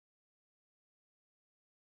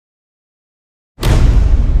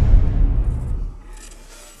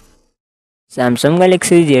Samsung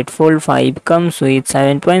Galaxy Z Fold 5 comes with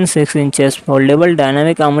 7.6 inches foldable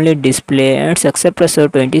dynamic AMOLED display and success ratio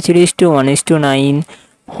 23:1:9.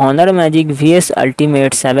 Honor Magic VS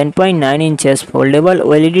Ultimate 7.9 inches foldable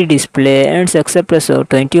OLED display and success ratio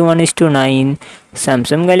 21:9.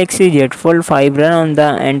 Samsung Galaxy Z Fold 5 run on the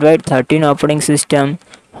Android 13 operating system.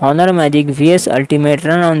 Honor Magic VS Ultimate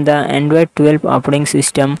run on the Android 12 operating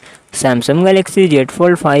system. Samsung Galaxy Z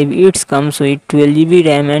Fold 5 it comes with 12GB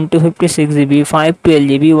RAM and 256GB,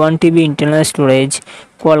 512GB, 1TB internal storage.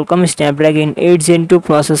 Qualcomm Snapdragon 8 Gen 2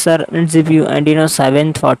 processor and CPU Adreno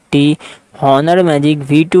 740. Honor Magic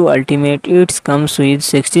V2 Ultimate it comes with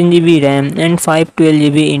 16GB RAM and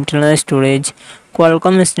 512GB internal storage.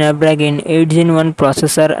 Qualcomm Snapdragon 8 Gen 1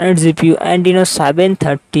 processor and GPU Adreno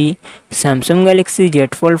 730. Samsung Galaxy Z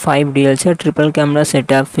Fold 5 dual-set triple camera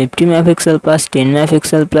setup 50 MP plus 10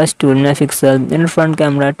 MP plus 12 MP and front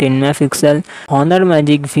camera 10 MP. Honor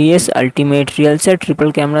Magic VS Ultimate real-set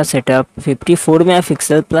triple camera setup 54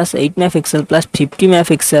 MP plus 8 MP plus 50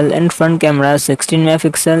 MP and front camera 16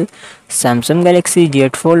 MP. Samsung Galaxy Z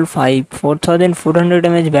Fold 5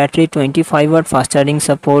 4400 mAh battery, 25W fast charging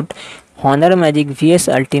support. Honor Magic VS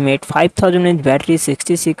Ultimate 5000 mAh battery,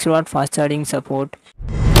 66W fast charging support.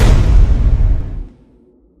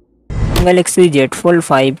 Galaxy Z Fold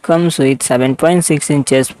 5 comes with 7.6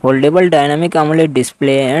 inches foldable dynamic AMOLED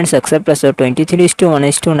display and success ratio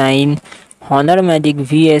 23:1:9. Honor Magic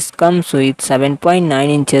VS comes with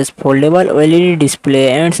 7.9 inches foldable OLED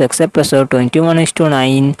display and success ratio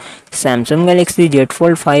 21:9. Samsung Galaxy Z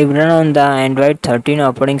Fold 5 run on the Android 13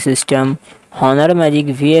 operating system. Honor Magic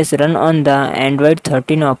VS run on the Android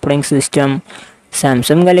 13 operating system.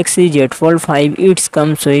 Samsung Galaxy Z Fold 5 it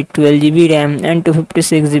comes with 12GB RAM and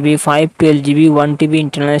 256GB, 512GB, 1TB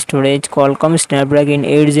internal storage. Qualcomm Snapdragon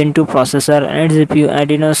 8 Gen 2 processor and GPU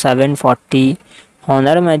Adreno 740.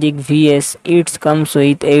 Honor Magic VS it comes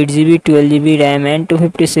with 8GB, 12GB RAM and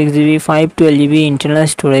 256GB, 512GB internal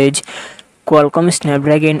storage. Qualcomm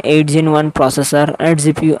Snapdragon 8 Gen 1 processor and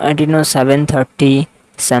GPU Adreno 730.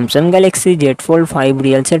 Samsung Galaxy Z Fold 5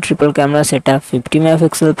 real-set triple camera setup 50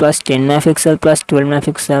 MP plus 10 MP plus 12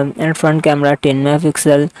 MP and front camera 10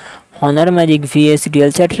 MP. Honor Magic VS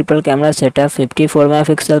real-set triple camera setup 54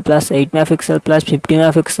 MP plus 8 MP plus 50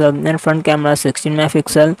 MP and front camera 16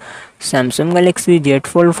 MP. Samsung Galaxy Z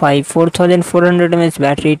Fold 5 4400 mAh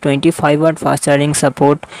battery, 25W fast charging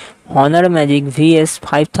support. Honor Magic VS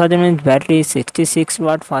 5000 mAh battery,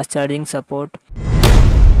 66W fast charging support.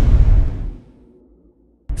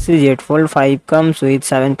 Z Fold 5 comes with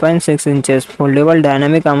 7.6 inches foldable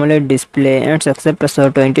dynamic AMOLED display and success ratio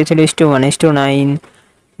 23:1:9.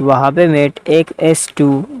 Huawei Mate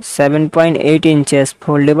X2 7.8 inches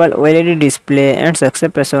foldable OLED display and success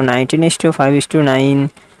ratio 19:5:9.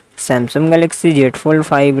 Samsung Galaxy Z Fold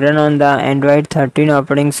 5 run on the Android 13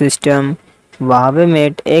 operating system. Huawei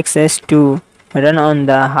Mate X2 run on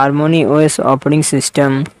the Harmony OS operating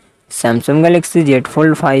system. Samsung Galaxy Z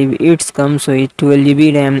Fold 5 it comes with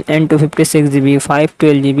 12GB RAM and 256GB,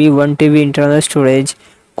 512GB, 1TB internal storage.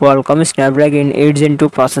 Qualcomm Snapdragon 8 Gen 2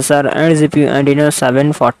 processor and GPU Adreno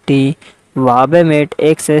 740. Huawei Mate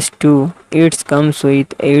X2 it comes with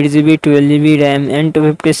 8GB, 12GB RAM and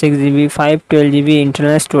 256GB, 512GB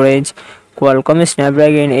internal storage. Qualcomm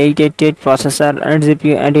Snapdragon 888 processor and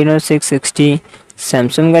GPU Adreno 660.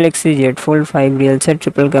 Samsung Galaxy Z Fold 5 real-set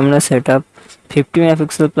triple camera setup 50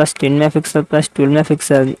 MP plus 10 MP plus 12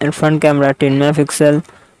 MP and front camera 10 MP.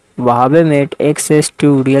 Huawei Mate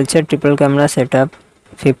X2 real-set triple camera setup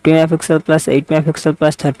 50 MP plus 8 MP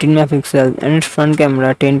plus 13 MP and front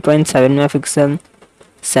camera 10.7 MP.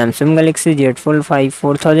 Samsung Galaxy Z Fold 5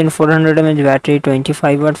 4400 mAh battery,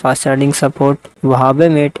 25W fast charging support. Huawei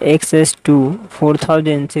Mate X2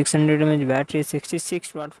 4600 mAh battery,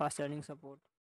 66W fast charging support.